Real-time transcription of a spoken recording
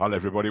Hello,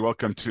 everybody.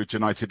 Welcome to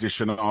tonight's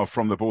edition of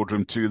From the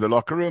Boardroom to the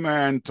Locker Room,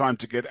 and time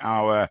to get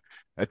our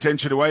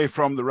attention away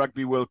from the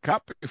Rugby World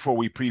Cup before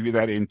we preview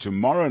that in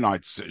tomorrow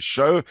night's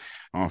show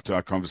after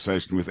our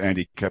conversation with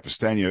Andy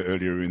Capistano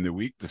earlier in the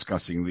week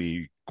discussing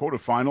the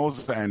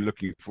quarterfinals and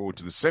looking forward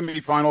to the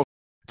semi-finals.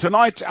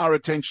 Tonight, our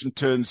attention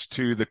turns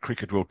to the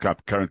Cricket World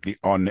Cup currently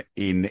on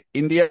in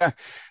India.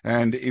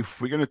 And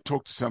if we're going to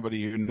talk to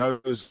somebody who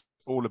knows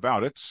all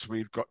about it,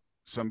 we've got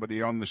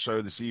somebody on the show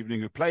this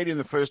evening who played in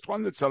the first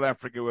one that South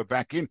Africa were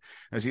back in,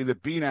 has either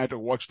been at or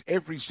watched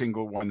every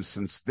single one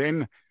since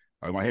then.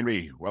 Omar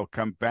Henry,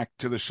 welcome back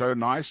to the show.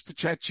 Nice to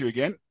chat to you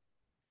again.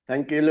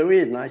 Thank you,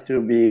 Louis. Nice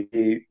to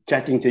be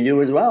chatting to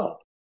you as well.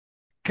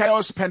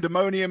 Chaos,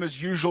 pandemonium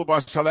as usual by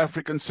South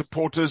African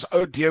supporters.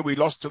 Oh dear, we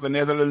lost to the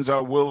Netherlands.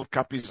 Our World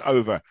Cup is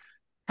over.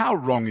 How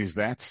wrong is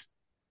that?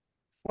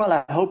 Well,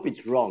 I hope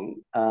it's wrong.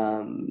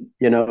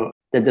 The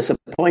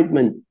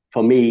disappointment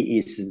for me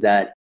is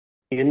that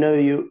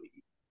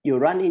you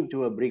run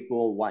into a brick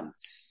wall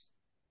once.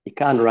 You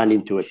can't run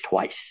into it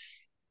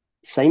twice.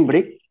 Same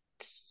brick,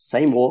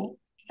 same wall.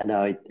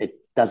 It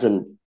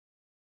doesn't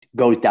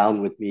go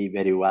down with me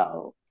very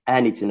well.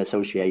 And it's an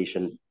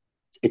association.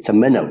 It's a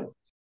minnow.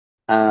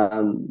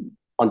 On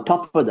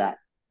top of that,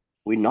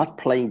 we're not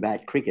playing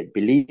bad cricket.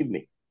 Believe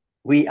me,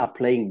 we are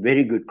playing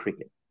very good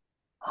cricket.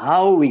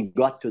 How we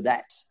got to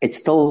that, it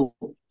still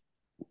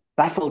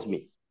baffles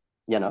me,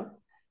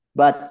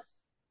 But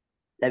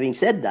having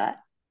said that,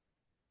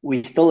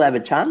 we still have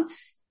a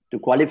chance to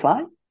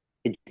qualify.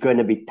 It's going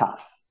to be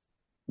tough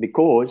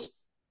because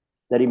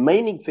the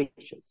remaining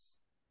fixtures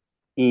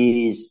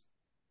is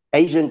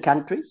Asian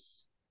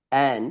countries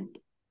and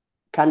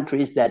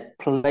countries that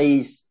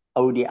plays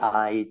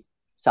ODI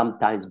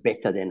sometimes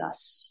better than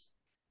us,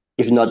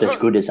 if not as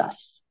good as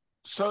us.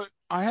 So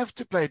I have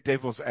to play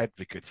devil's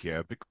advocate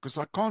here because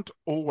I can't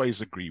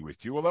always agree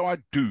with you, although I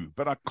do,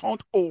 but I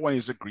can't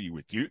always agree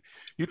with you.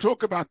 You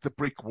talk about the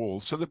brick wall.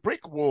 So the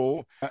brick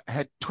wall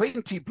had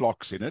 20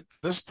 blocks in it.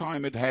 This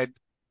time it had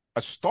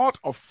a start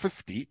of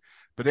 50,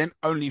 but then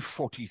only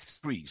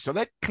 43. So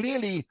that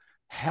clearly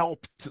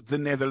helped the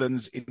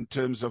Netherlands in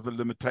terms of the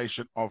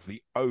limitation of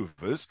the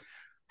overs.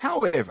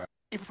 However,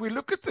 if we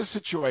look at the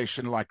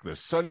situation like this,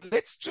 so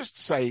let's just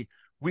say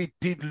we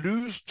did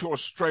lose to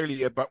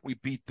Australia, but we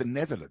beat the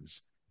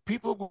Netherlands.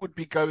 People would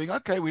be going,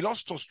 okay, we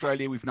lost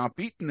Australia. We've now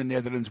beaten the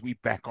Netherlands. We're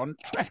back on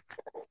track.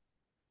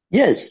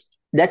 Yes,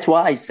 that's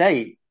why I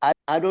say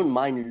I don't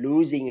mind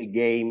losing a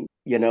game,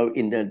 in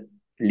the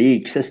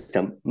league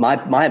system. My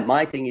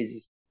thing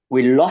is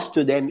we lost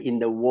to them in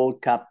the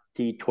World Cup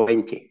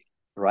T20,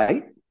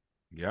 right?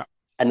 Yeah.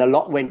 And a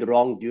lot went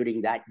wrong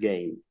during that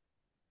game.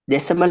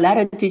 There's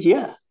similarities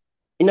here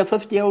in a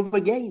 50-over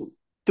game.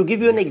 To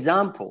give you an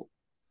example,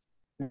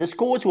 the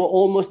scores were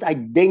almost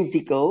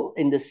identical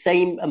in the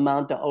same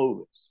amount of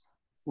overs.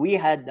 We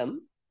had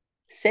them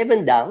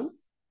 7 down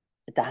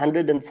at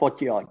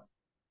 140 odd.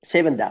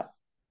 7 down.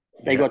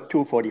 They got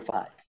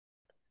 245.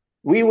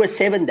 We were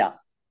 7 down.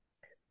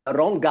 The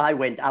wrong guy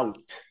went out.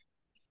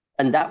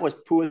 And that was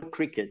poor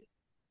cricket.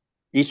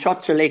 His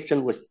shot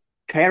selection was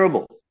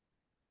terrible.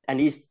 And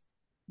he's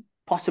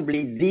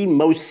possibly the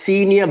most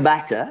senior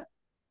batter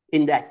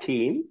in that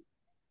team,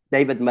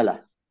 David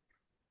Miller.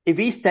 If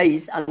he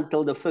stays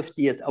until the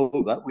 50th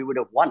over, we would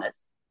have won it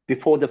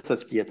before the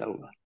 50th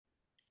over.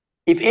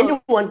 If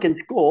anyone can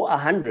score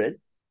 100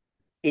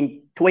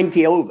 in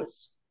 20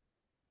 overs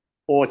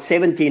or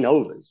 17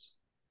 overs,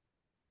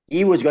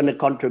 he was going to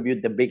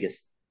contribute the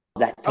biggest of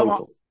that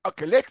total.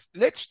 Okay,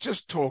 let's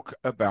just talk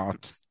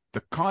about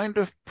the kind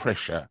of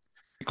pressure,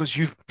 because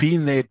you've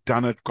been there,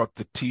 done it, got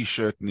the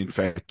T-shirt, and in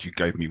fact, you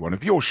gave me one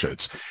of your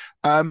shirts.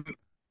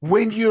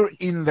 When you're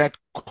in that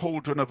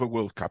cauldron of a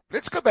World Cup,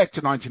 let's go back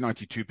to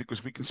 1992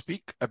 because we can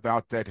speak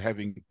about that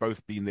having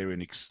both been there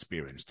and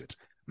experienced it.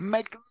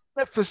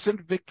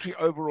 Magnificent victory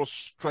over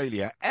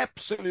Australia.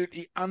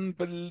 Absolutely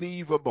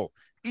unbelievable.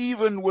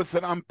 Even with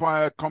an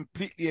umpire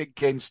completely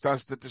against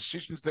us, the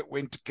decisions that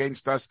went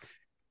against us,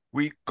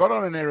 we got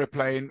on an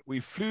aeroplane, we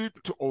flew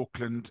to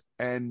Auckland,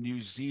 and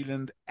New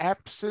Zealand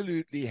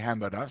absolutely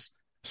hammered us.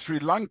 Sri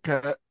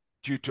Lanka,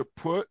 due to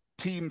poor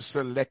team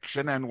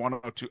selection and one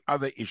or two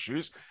other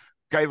issues,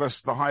 gave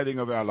us the hiding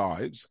of our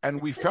lives, and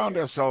we found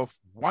ourselves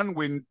 1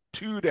 win,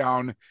 2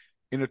 down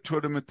in a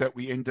tournament that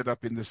we ended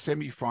up in the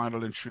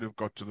semi-final and should have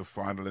got to the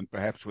final and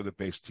perhaps were the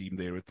best team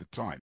there at the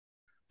time.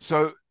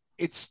 So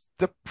it's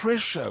the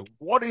pressure.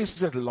 What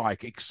is it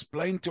like?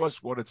 Explain to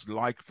us what it's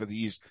like for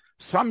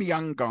some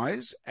young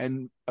guys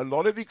and a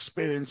lot of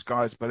experienced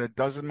guys, but it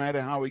doesn't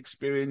matter how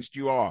experienced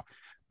you are.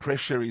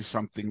 Pressure is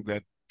something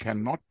that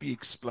cannot be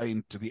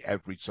explained to the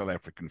average South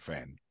African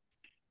fan.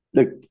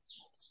 Look,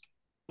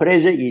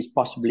 pressure is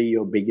possibly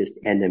your biggest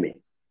enemy.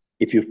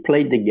 If you've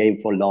played the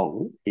game for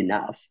long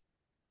enough,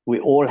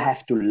 we all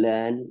have to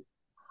learn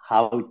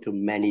how to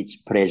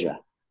manage pressure.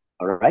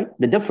 All right?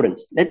 The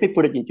difference, let me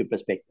put it into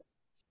perspective.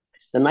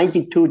 The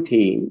 92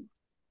 team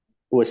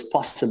was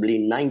possibly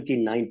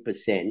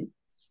 99%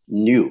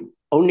 new.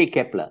 Only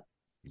Kepler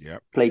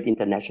played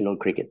international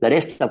cricket. The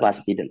rest of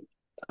us didn't.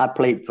 I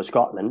played for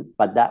Scotland,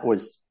 but that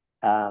was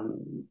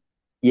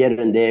here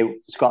and there.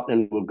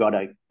 Scotland will got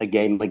a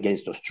game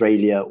against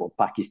Australia or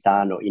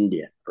Pakistan or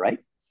India, right?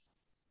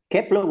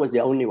 Kepler was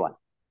the only one.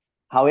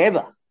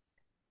 However,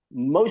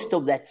 most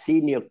of that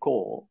senior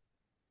core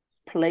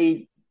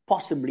played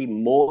possibly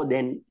more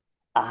than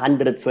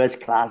 100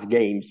 first-class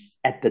games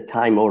at the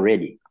time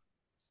already.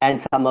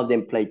 And some of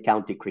them played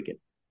county cricket.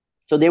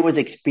 So there was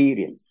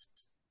experience.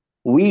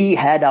 We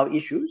had our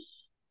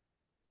issues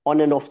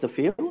on and off the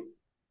field.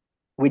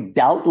 We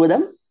dealt with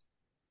them.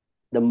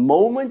 The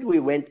moment we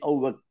went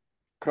over,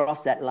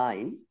 crossed that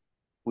line,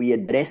 we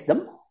addressed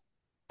them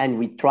and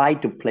we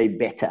tried to play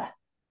better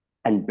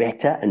and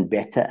better and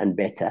better and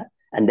better.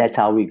 And that's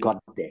how we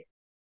got there.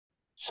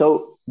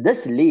 So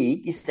this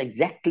league is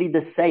exactly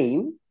the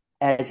same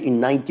as in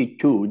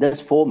 92,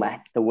 this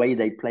format, the way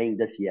they're playing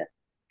this year.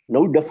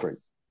 No different.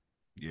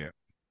 Yeah.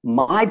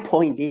 My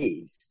point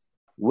is,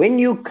 when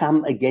you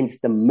come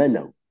against the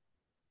minnow,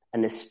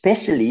 and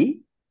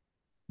especially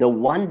the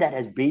one that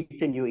has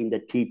beaten you in the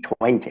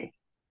T20,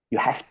 you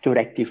have to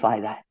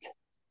rectify that.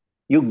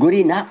 You're good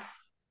enough.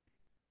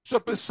 So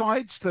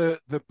besides the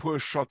poor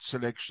shot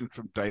selection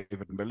from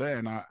David Miller,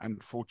 and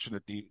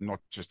unfortunately not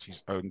just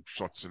his own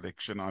shot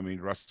selection, I mean,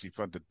 Rusty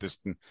van der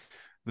Disten,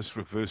 this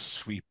reverse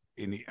sweep,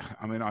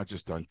 I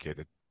just don't get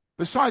it.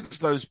 Besides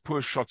those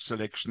poor shot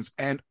selections,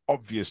 and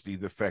obviously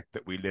the fact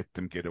that we let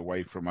them get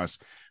away from us,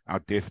 our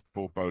death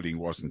ball bowling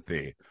wasn't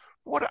there.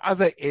 What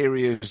other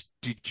areas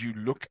did you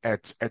look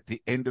at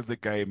the end of the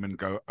game and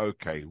go,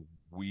 okay,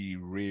 we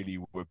really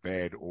were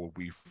bad, or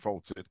we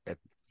faltered at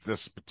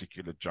this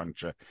particular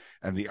juncture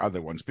and the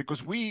other ones?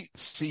 Because we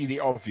see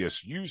the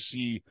obvious. You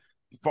see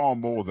far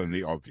more than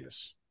the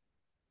obvious.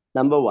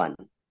 Number one,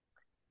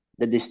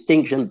 the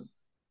distinction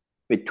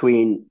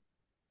between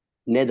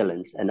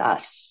Netherlands and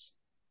us.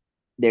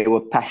 There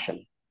were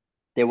passion.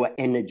 There were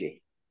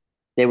energy.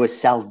 There was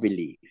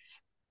self-belief.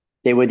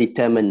 There were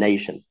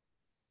determination.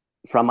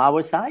 From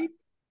our side,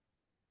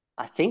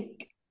 I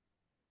think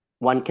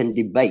one can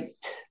debate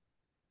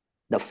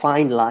the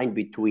fine line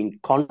between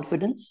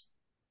confidence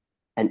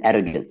and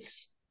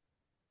arrogance.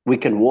 We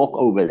can walk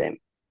over them.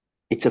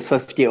 It's a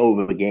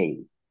 50-over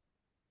game.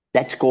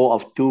 That score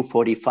of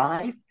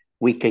 245,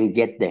 we can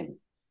get them.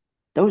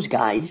 Those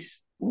guys,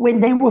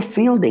 when they were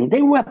fielding,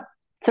 they were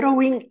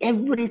throwing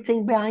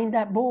everything behind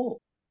that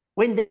ball.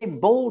 When they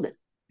bowled it,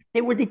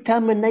 they were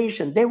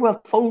determination. They were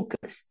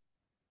focused.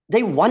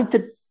 They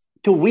wanted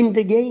to win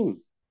the game.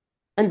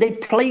 And they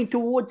played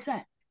towards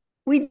that.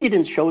 We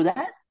didn't show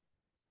that.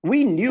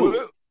 We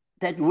knew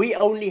that we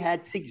only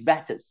had 6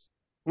 batters.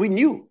 We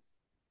knew.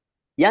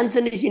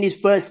 Jansen is in his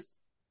first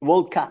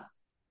World Cup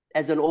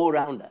as an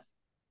all-rounder.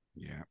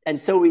 Yeah.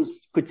 And so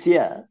is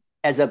Coetzee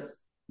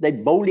they're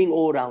bowling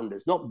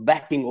all-rounders, not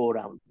batting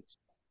all-rounders,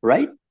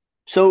 right?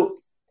 So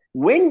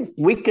when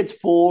wickets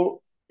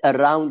fall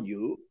around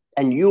you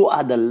and you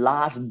are the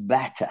last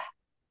batter,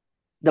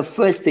 the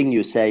first thing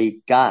you say,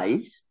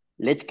 guys,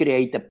 let's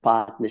create a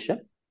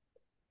partnership.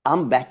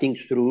 I'm batting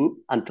through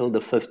until the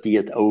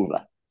 50th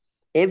over.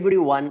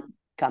 Everyone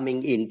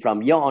coming in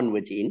from here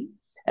onwards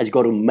has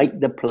got to make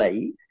the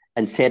play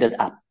and set it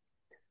up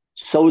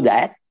so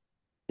that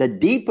the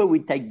deeper we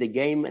take the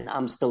game and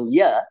I'm still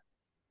here,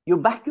 you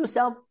back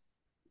yourself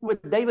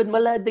with David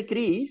Miller at the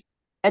crease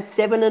at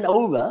 7 and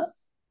over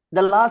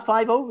the last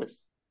 5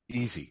 overs.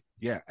 Easy.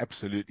 Yeah,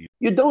 absolutely.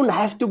 You don't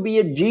have to be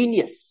a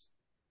genius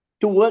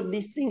to work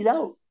these things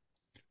out.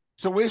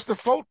 So where's the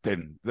fault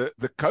then?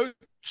 The coach,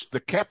 the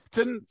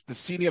captain, the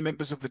senior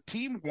members of the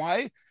team?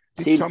 Why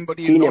did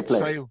somebody not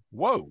say,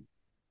 whoa?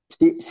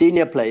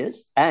 Senior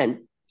players,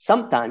 and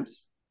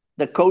sometimes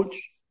the coach,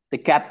 the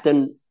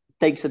captain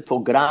takes it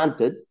for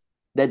granted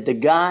that the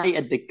guy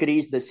at the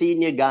crease, the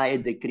senior guy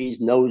at the crease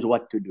knows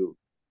what to do,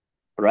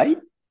 right?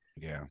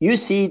 Yeah. You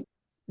see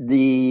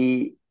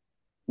the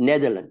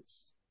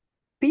Netherlands,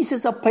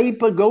 pieces of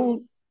paper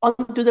going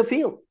onto the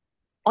field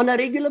on a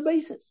regular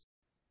basis.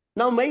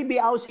 Now, maybe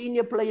our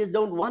senior players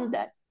don't want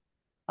that.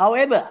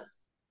 However,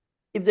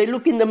 if they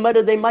look in the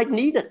mirror, they might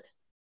need it.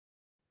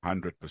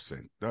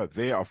 100%. No,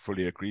 there I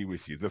fully agree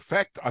with you. The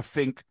fact, I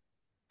think,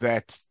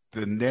 that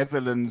the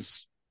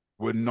Netherlands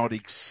were not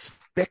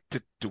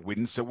expected to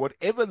win, so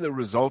whatever the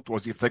result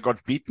was, if they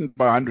got beaten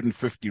by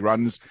 150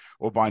 runs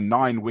or by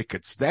 9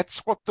 wickets, that's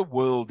what the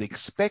world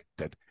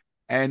expected.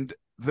 And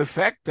the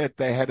fact that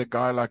they had a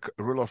guy like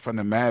Roelof van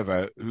der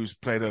Merwe, who's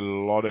played a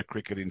lot of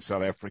cricket in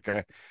South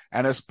Africa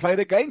and has played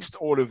against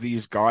all of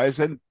these guys,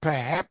 and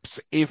perhaps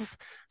if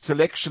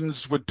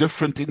selections were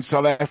different in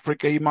South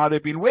Africa, he might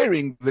have been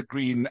wearing the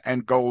green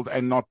and gold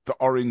and not the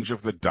orange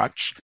of the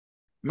Dutch.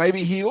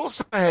 Maybe he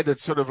also had it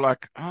sort of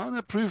like, I want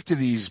to prove to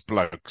these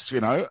blokes,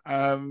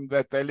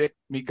 that they let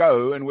me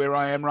go and where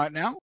I am right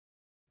now.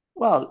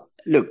 Well,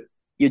 look,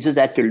 you just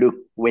had to look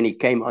when he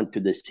came onto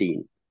the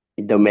scene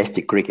in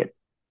domestic cricket.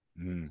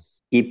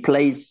 He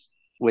plays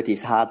with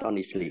his heart on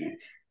his sleeve.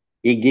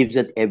 He gives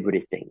it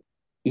everything.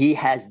 He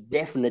has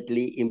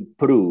definitely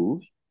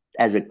improved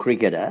as a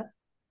cricketer.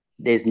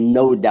 There's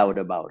no doubt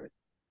about it.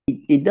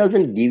 He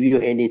doesn't give you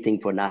anything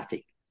for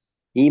nothing.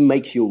 He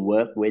makes you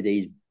work whether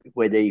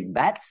he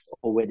bats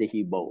or whether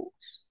he bowls.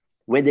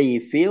 Whether he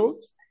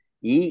fields,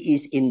 he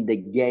is in the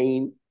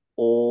game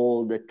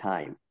all the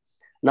time.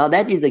 Now,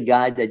 that is a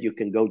guy that you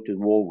can go to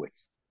war with,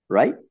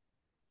 right?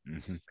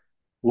 Mm-hmm.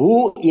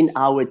 Who in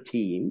our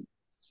team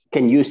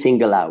can you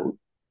single out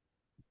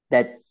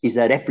that is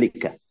a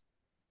replica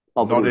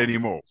of Not Rooney?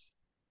 anymore.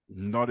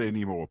 Not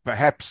anymore.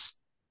 Perhaps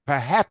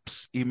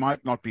he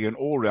might not be an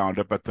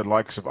all-rounder, but the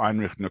likes of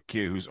Heinrich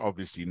Nokia, who's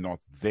obviously not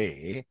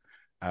there,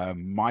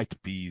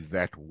 might be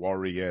that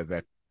warrior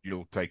that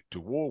you'll take to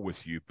war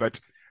with you. But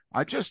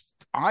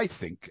I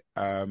think,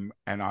 and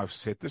I've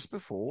said this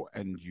before,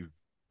 and you're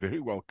very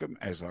welcome,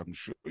 as I'm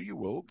sure you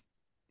will,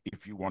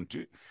 if you want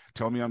to,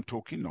 tell me I'm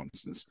talking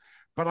nonsense.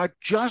 But I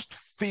just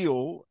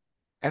feel,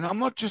 and I'm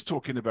not just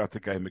talking about the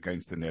game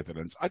against the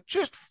Netherlands, I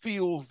just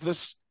feel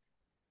this.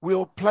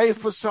 We'll play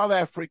for South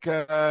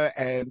Africa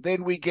and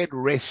then we get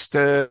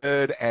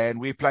rested and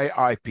we play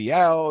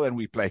IPL and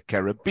we play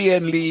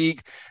Caribbean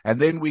League and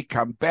then we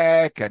come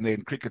back and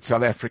then Cricket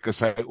South Africa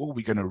say, oh,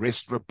 we're going to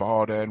rest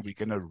Rabada and we're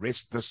going to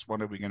rest this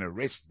one and we're going to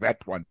rest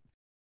that one.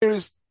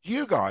 Whereas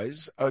you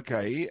guys,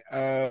 okay,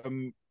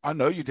 I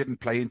know you didn't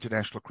play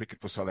international cricket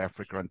for South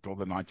Africa until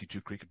the 92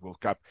 Cricket World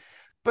Cup,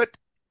 but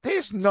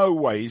there's no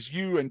ways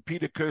you and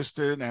Peter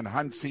Kirsten and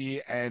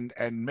Hansie and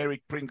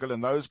Merrick Pringle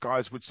and those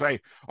guys would say,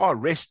 oh,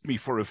 rest me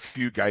for a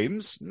few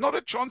games. Not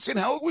a chance in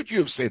hell would you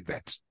have said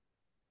that.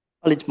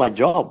 Well, it's my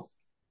job.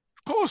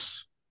 Of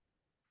course.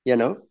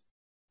 I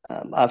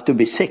have to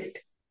be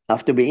sick. I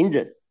have to be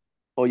injured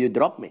or you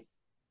drop me.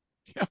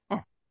 Yeah.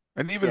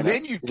 And even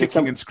then you're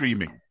kicking and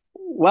screaming.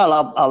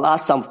 Well, I'll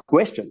ask some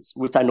questions,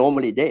 which I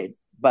normally did.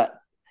 But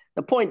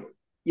the point,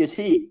 you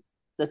see,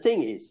 the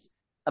thing is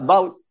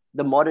about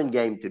the modern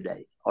game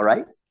today, all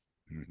right?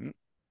 Mm-hmm.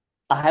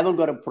 I haven't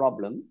got a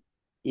problem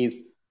if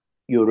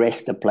you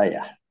rest a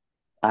player.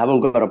 I haven't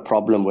got a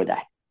problem with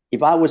that.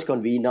 If I was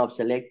convener of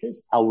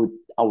selectors, I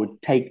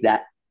would take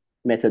that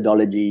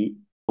methodology.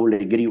 I would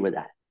agree with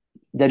that.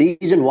 The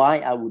reason why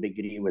I would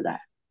agree with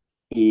that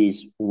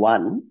is,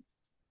 one,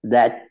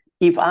 that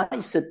if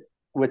I sit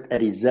with a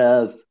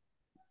reserve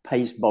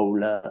pace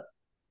bowler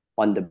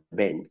on the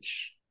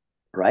bench,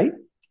 right?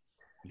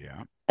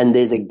 Yeah. And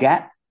there's a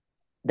gap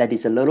that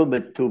is a little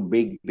bit too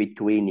big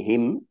between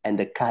him and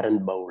the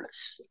current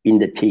bowlers in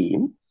the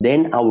team,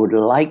 then I would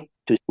like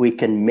we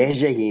can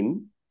measure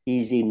him.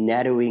 Is he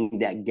narrowing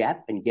that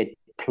gap and get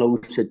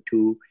closer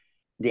to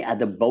the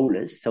other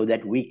bowlers so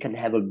that we can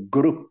have a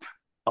group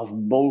of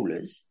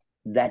bowlers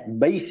that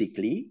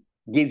basically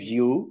gives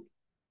you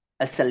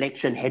a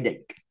selection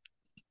headache.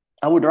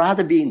 I would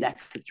rather be in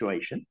that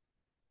situation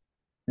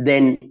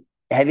than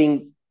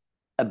having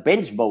a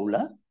bench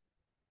bowler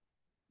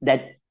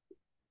that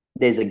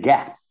there's a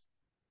gap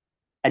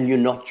and you're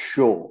not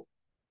sure.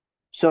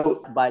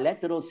 So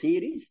bilateral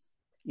series,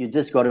 you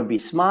just got to be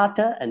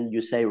smarter and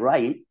you say,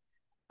 right,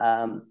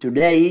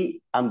 today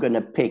I'm going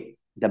to pick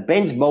the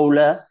bench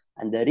bowler,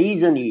 and the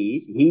reason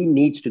is he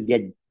needs to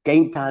get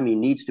game time, he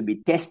needs to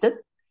be tested,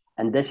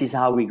 and this is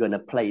how we're going to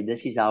play,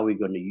 this is how we're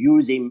going to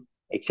use him,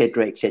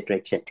 etc., etc.,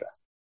 etc.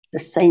 The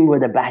same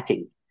with the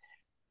batting.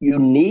 You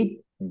need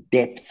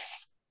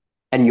depth,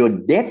 and your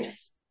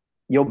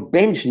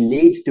bench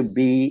needs to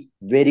be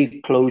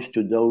very close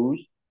to those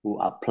who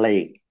are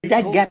playing. If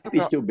that gap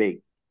is too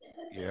big,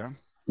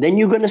 then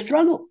you're going to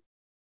struggle.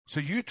 So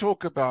you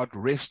talk about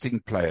resting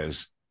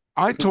players.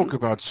 I talk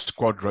about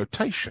squad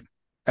rotation.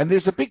 And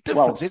there's a big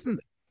difference, isn't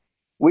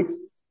there?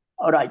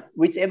 All right,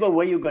 whichever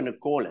way you're going to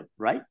call it,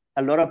 right?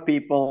 A lot of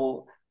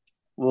people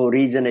will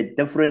reason it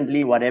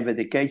differently, whatever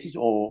the case is,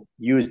 or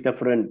use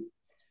different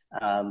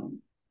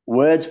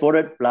words for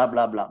it, blah,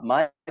 blah, blah.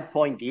 My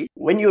point is,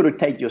 when you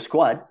rotate your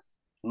squad,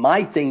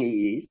 my thing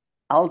is,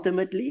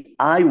 ultimately,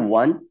 I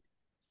want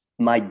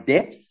my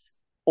depth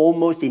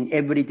almost in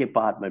every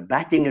department,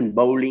 batting and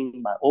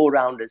bowling, my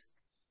all-rounders.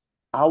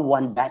 I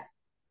want that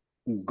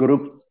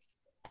group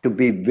to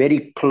be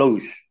very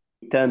close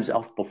in terms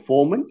of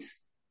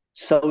performance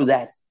so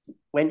that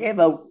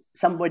whenever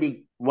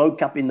somebody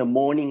woke up in the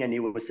morning and he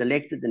was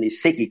selected and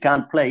he's sick, he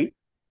can't play,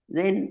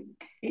 then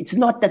it's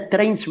not a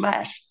train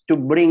smash to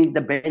bring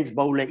the bench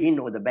bowler in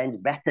or the bench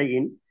batter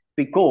in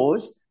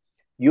because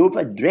you've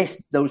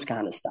addressed those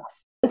kind of stuff.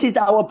 This is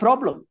our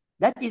problem.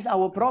 That is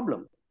our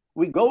problem.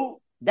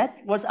 That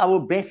was our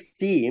best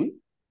team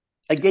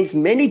against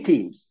many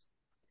teams.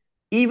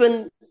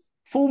 Even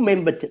full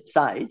member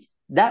sides,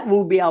 that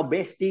will be our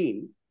best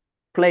team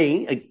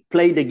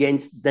played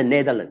against the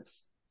Netherlands.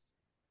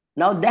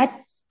 Now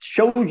that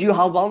shows you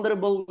how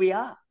vulnerable we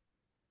are.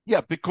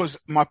 Yeah, because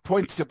my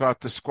point about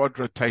the squad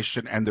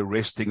rotation and the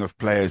resting of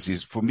players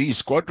is, for me,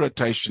 squad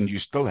rotation, you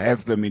still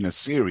have them in a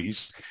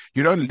series.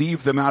 You don't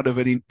leave them out of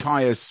an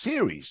entire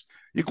series.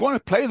 You want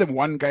to play them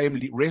one game,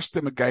 rest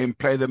them a game,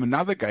 play them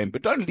another game,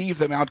 but don't leave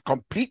them out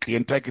completely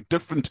and take a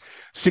different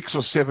 6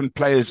 or 7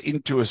 players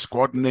into a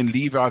squad and then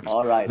leave out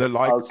the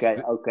like.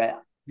 Okay.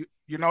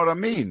 You know what I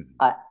mean?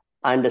 I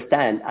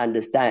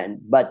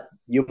understand. But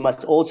you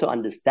must also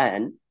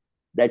understand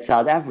that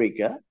South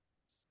Africa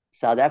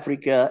South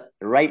Africa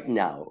right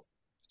now,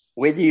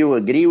 whether you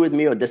agree with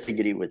me or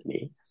disagree with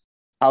me,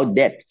 our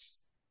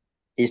depth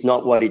is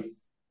not what it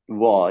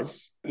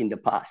was in the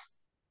past.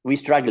 We're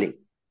struggling.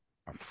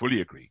 I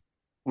fully agree.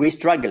 We're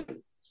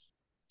struggling.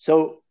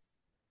 So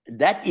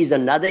that is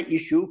another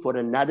issue for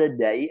another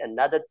day,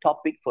 another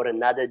topic for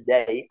another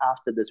day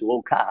after this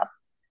World Cup.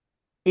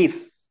 If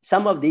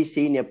some of these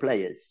senior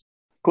players,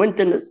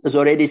 Quinton has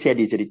already said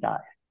he's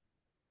retired,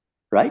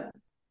 right?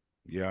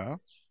 Yeah.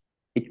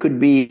 It could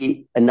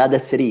be another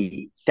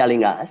 3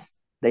 telling us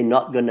they're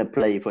not going to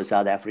play for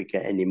South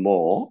Africa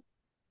anymore,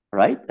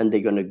 right? And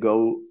they're going to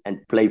go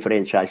and play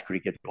franchise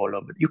cricket all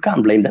over. You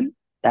can't blame them.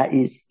 That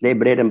is their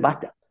bread and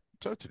butter.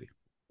 Totally.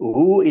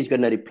 Who is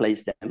going to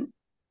replace them?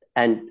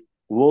 And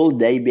will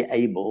they be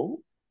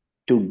able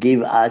to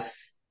give us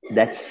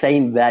that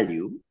same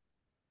value,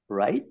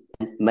 right?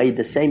 And made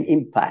the same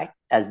impact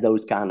as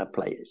those kind of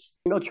players?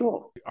 I'm not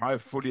sure. I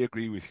fully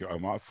agree with you,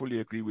 Omar. I fully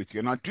agree with you.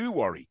 And I do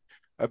worry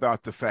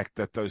about the fact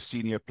that those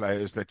senior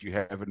players that you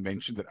haven't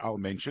mentioned, that I'll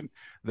mention,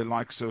 the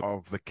likes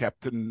of the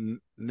captain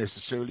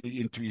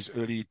necessarily into his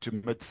early to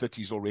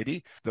mid-30s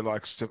already, the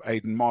likes of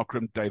Aiden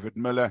Markram, David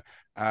Miller,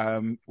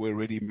 we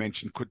already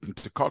mentioned Quinton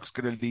de Kock's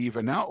going to leave.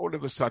 And now all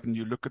of a sudden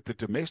you look at the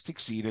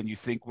domestic scene and you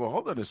think, well,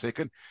 hold on a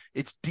second,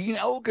 it's Dean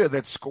Elgar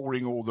that's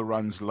scoring all the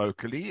runs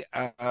locally.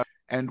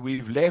 And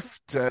we've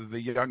left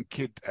the young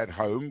kid at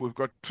home. We've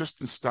got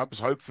Tristan Stubbs,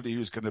 hopefully,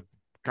 who's going to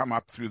come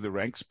up through the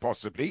ranks,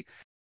 possibly.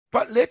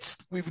 But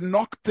we've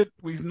knocked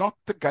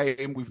the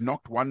game, we've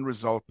knocked one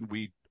result, and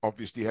we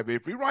obviously have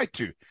every right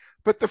to.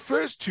 But the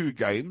first 2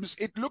 games,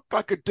 it looked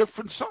like a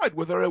different side.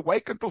 Were they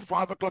awake until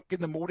 5 o'clock in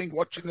the morning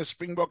watching the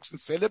Springboks and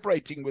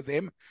celebrating with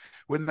them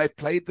when they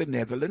played the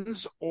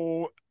Netherlands?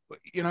 Or,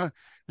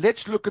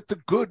 let's look at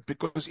the good,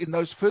 because in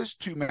those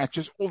first 2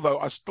 matches, although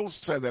I still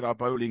say that our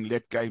bowling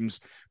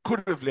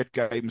could have let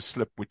games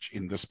slip, which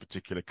in this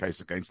particular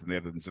case against the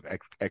Netherlands it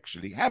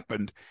actually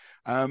happened.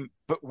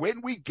 But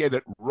when we get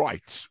it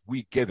right,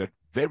 we get it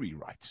very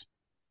right.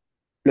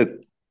 Look,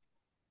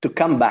 to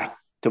come back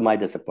to my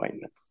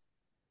disappointment,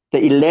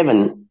 the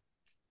 11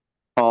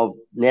 of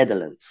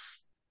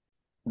Netherlands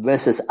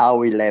versus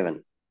our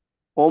 11,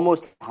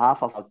 almost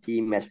half of our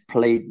team has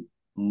played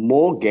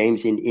more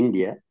games in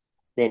India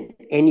than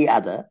any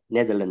other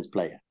Netherlands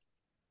player.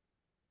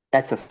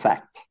 That's a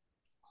fact.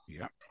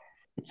 Yeah.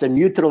 It's a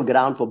neutral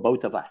ground for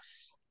both of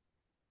us.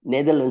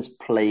 Netherlands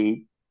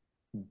played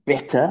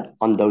better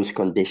on those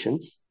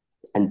conditions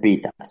and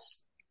beat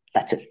us.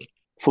 That's it.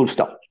 Full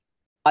stop.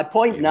 My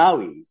point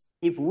now is,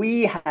 if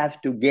we have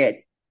to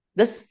get,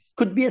 this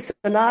could be a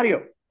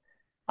scenario.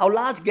 Our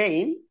last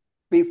game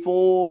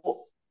before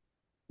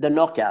the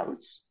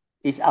knockouts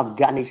is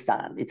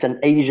Afghanistan. It's an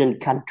Asian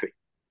country.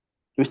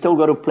 We still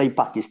got to play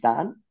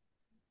Pakistan.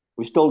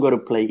 We still got to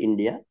play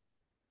India.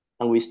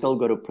 And we still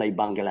got to play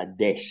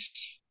Bangladesh.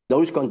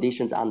 Those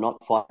conditions are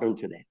not foreign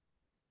to them.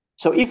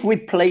 So if we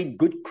play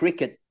good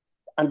cricket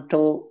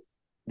until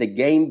the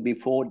game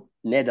before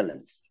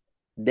Netherlands,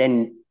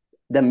 then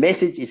the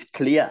message is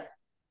clear.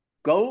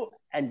 Go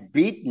and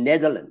beat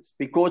Netherlands,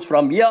 because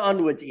from here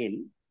onwards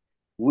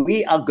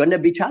we are going to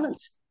be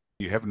challenged.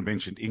 You haven't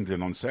mentioned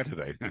England on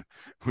Saturday,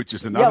 which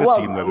is another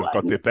team that have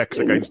got their backs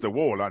against the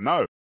wall, I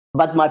know.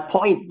 But my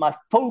point, my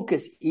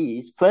focus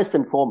is, first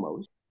and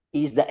foremost,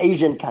 is the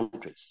Asian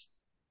countries.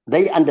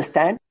 They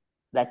understand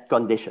that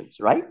conditions,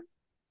 right?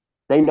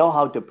 They know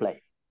how to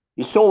play.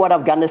 You saw what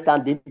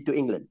Afghanistan did to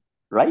England,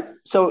 right?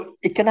 So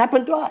it can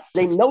happen to us.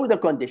 They know the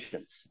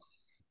conditions.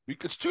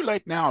 It's too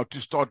late now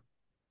to start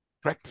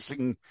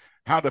practicing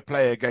how to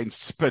play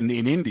against spin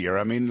in India.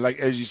 I mean, like,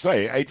 as you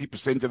say,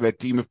 80% of that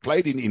team have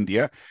played in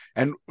India,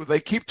 and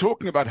they keep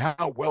talking about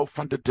how well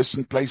Van der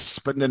Dussen plays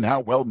spin and how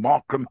well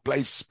Markram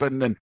plays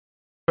spin,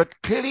 but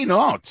clearly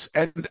not.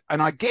 And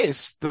I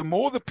guess the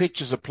more the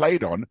pitches are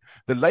played on,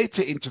 the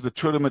later into the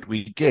tournament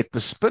we get,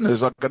 the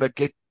spinners are going to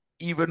get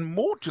even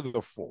more to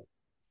the fore.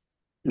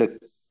 Look,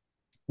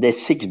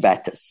 there's 6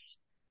 batters.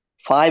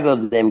 5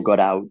 of them got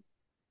out,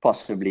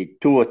 possibly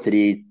 2 or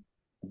 3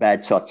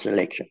 bad shot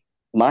selection.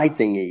 My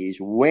thing is,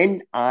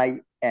 when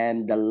I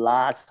am the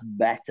last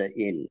batter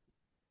in,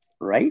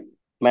 right?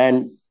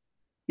 Man,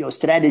 your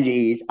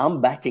strategy is,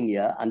 I'm batting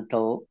here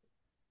until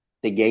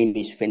the game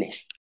is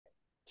finished.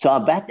 So I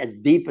bat as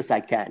deep as I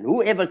can.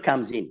 Whoever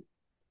comes in,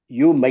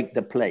 you make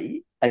the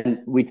play, and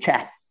we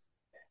chat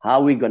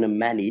how we're going to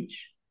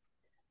manage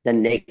the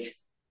next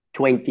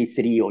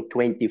 23 or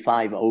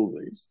 25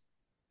 overs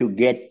to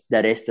get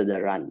the rest of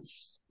the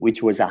runs,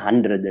 which was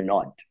 100 and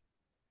odd,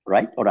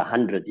 right? Or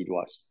 100 it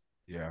was.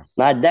 Yeah.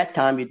 Now, at that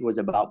time, it was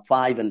about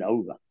 5 and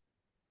over.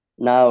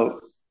 Now,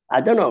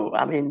 I don't know.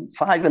 I mean,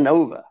 5 and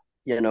over,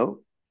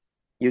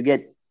 you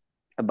get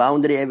a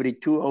boundary every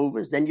 2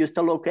 overs, then you're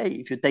still okay.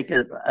 If you take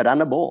a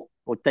runner ball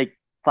or take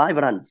 5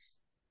 runs,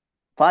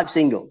 5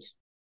 singles,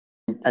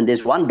 and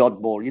there's 1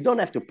 dot ball, you don't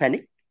have to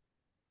panic.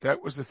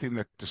 That was the thing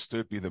that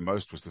disturbed me the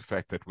most, was the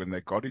fact that when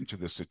they got into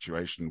the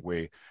situation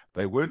where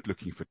they weren't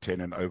looking for 10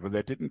 and over,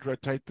 they didn't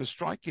rotate the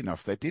strike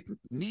enough. They didn't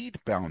need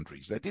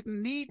boundaries. They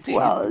didn't need to hit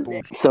the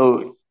ball.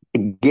 So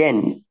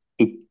again,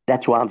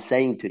 That's what I'm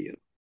saying to you.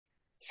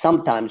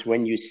 Sometimes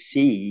when you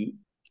see,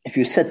 if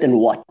you sit and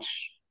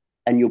watch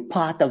and you're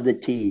part of the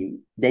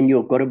team, then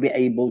you've got to be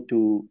able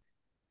to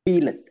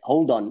feel it.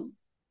 Hold on.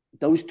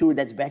 Those two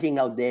that's batting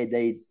out there,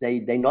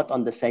 they're not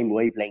on the same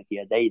wavelength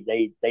here.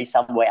 They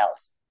somewhere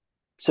else.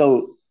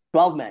 So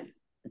 12 man,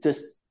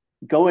 just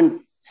go and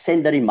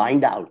send a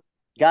reminder out.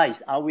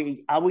 Guys, are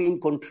we in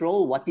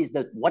control? What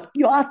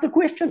you ask the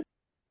question?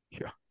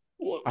 Yeah.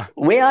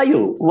 Where are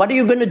you? What are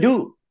you going to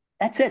do?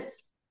 That's it.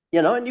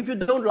 And if you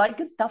don't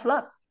like it, tough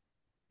luck.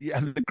 Yeah,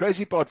 and the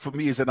crazy part for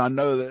me is, and I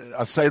know that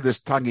I say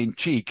this tongue in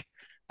cheek,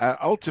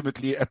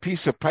 ultimately a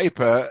piece of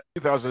paper,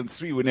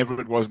 2003,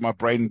 whenever it was, my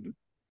brain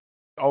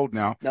old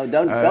now. No,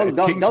 don't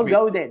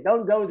go there. Don't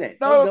go there.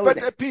 No, go but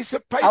there. a piece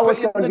of I paper was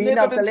in the convener of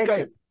Netherlands game.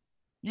 selectors.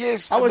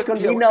 Yes. I was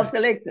convener of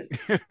selectors.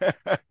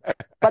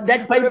 But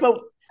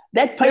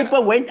that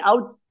paper went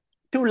out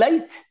too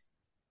late.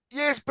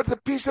 Yes, but the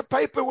piece of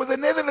paper where the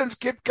Netherlands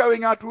kept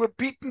going out, we were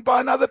beaten by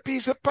another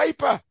piece of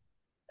paper.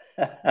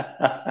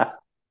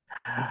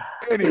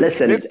 Anyway,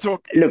 Listen, let's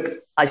talk. Look,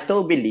 I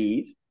still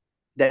believe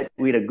that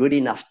we're a good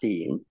enough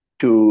team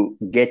to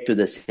get to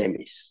the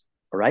semis,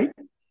 right?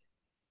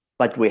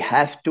 But we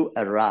have to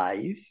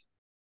arrive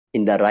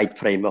in the right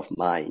frame of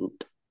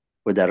mind,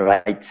 with the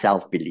right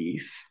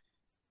self-belief,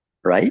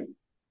 right?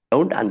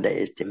 Don't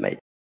underestimate.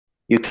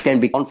 You can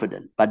be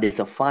confident, but there's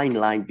a fine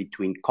line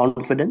between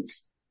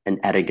confidence and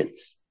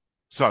arrogance.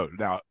 So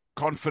now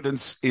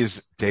confidence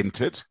is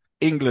dented.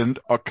 England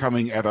are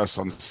coming at us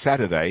on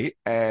Saturday,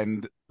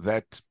 and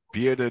that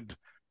bearded,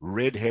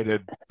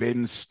 red-headed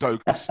Ben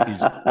Stokes is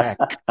back.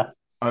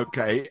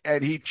 Okay,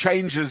 and he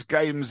changes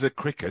games of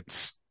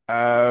cricket.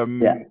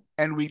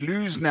 And we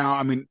lose now.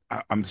 I mean,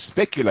 I'm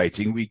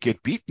speculating we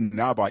get beaten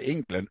now by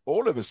England.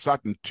 All of a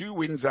sudden, 2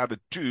 wins out of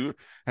 2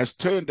 has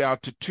turned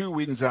out to 2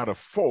 wins out of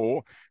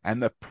 4,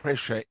 and the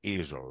pressure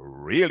is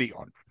really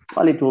on.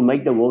 Well, it will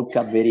make the World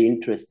Cup very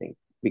interesting,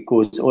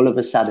 because all of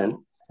a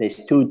sudden, there's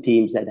 2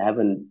 teams that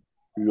haven't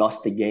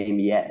lost a game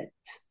yet,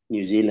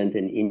 New Zealand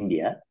and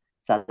India.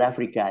 South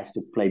Africa has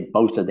to play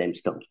both of them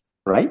still,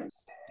 right?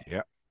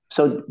 Yeah.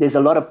 So there's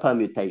a lot of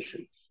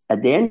permutations.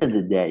 At the end of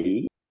the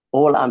day,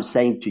 all I'm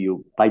saying to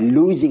you, by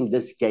losing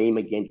this game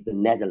against the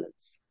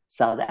Netherlands,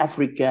 South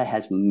Africa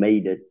has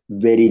made it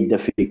very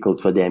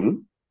difficult for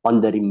them on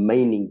the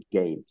remaining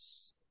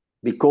games,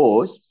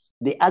 because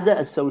the other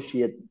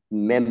associate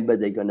member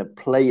they're going to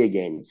play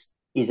against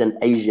is an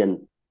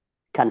Asian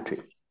country,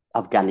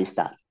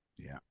 Afghanistan.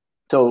 Yeah.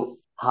 So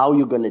how are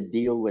you going to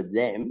deal with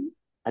them?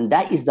 And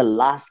that is the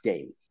last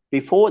game.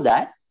 Before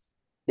that,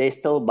 there's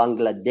still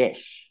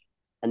Bangladesh,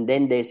 and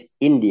then there's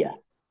India,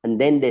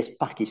 and then there's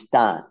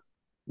Pakistan.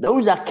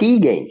 Those are key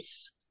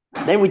games.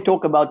 Then we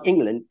talk about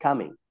England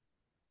coming,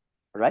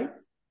 right?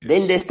 Yes.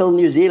 Then there's still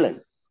New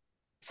Zealand.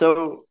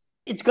 So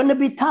it's going to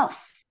be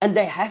tough. And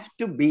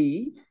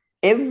every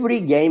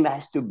game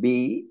has to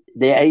be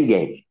their A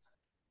game,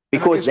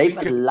 because they've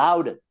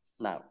allowed it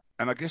now.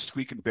 And I guess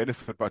we can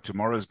benefit by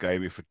tomorrow's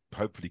game if it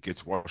hopefully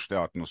gets washed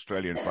out and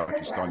Australia and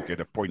Pakistan get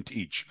a point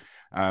each.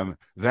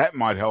 That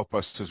might help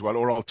us as well.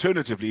 Or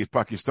alternatively, if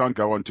Pakistan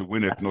go on to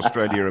win it and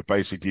Australia are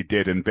basically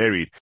dead and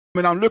buried. I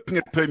mean, I'm looking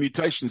at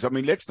permutations. I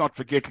mean, let's not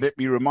forget, let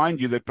me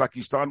remind you that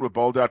Pakistan were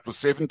bowled out for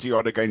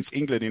 70-odd against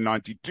England in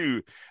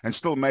 92 and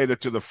still made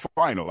it to the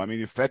final. I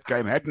mean, if that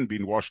game hadn't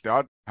been washed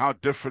out, how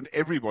different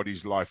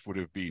everybody's life would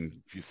have been,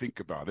 if you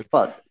think about it.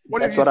 But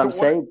that's what I'm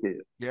saying to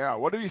you. Yeah,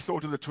 what have you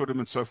thought of the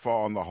tournament so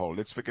far on the whole?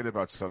 Let's forget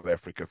about South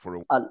Africa for a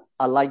while.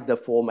 I like the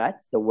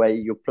format, the way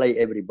you play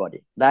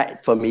everybody.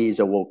 That, for me, is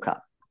a World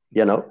Cup.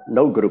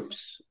 No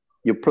groups.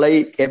 You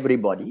play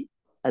everybody.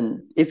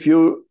 And if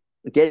you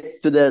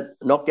get to the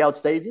knockout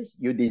stages,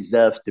 you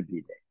deserve to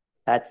be there.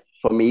 That's,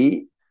 for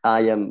me,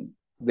 I am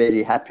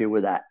very happy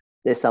with that.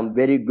 There's some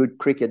very good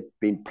cricket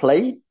being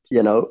played.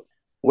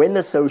 When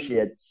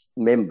associates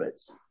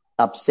members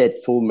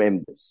upset full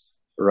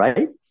members,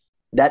 right?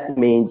 That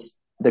means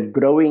the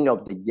growing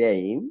of the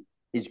game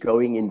is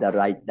going in the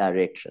right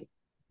direction.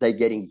 They're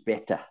getting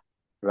better,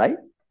 right?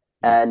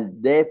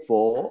 And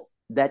therefore,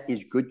 that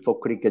is good for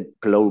cricket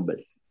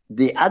globally.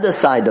 The other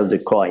side of the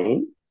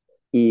coin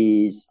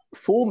is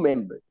full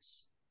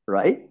members,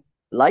 right?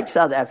 Like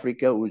South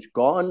Africa, who's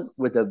gone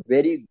with a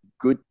very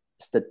good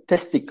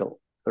statistical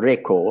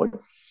record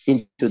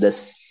into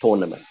this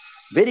tournament.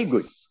 Very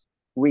good.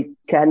 We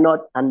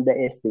cannot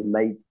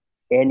underestimate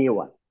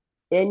anyone.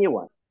 In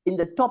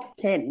the top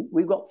 10,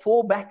 we've got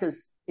 4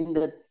 batters in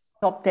the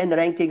top 10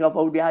 ranking of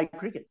ODI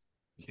cricket.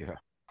 Yeah.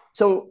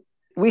 So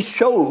we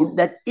showed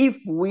that if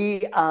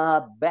we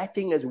are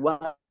batting as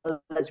well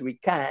as we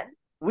can,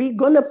 we're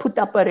going to put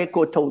up a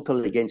record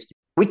total against you.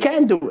 We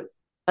can do it.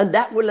 And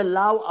that will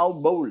allow our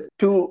bowlers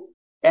to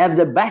have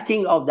the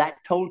backing of that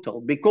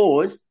total,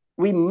 because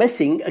we're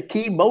missing a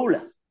key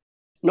bowler.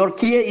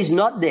 Nortje is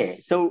not there.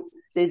 So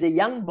there's a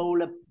young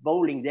bowler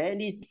bowling there,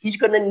 and he's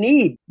going to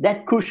need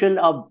that cushion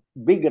of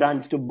big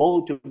runs to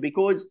bowl to,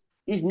 because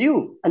he's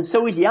new, and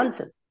so is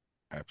Jansen.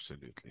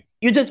 Absolutely.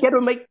 You just got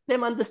to make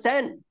them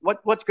understand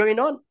what's going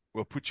on.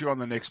 We'll put you on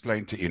the next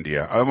plane to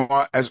India.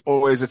 Omar, as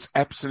always, it's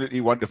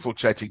absolutely wonderful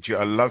chatting to you.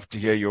 I love to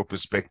hear your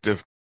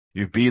perspective.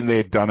 You've been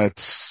there, done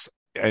it,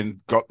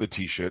 and got the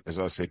T-shirt, as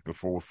I said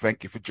before.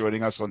 Thank you for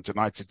joining us on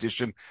tonight's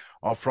edition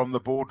of From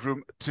the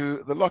Boardroom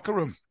to the Locker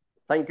Room.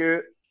 Thank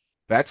you.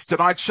 That's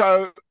tonight's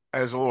show.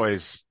 As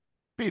always,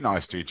 be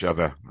nice to each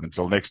other.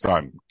 Until next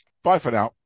time, bye for now.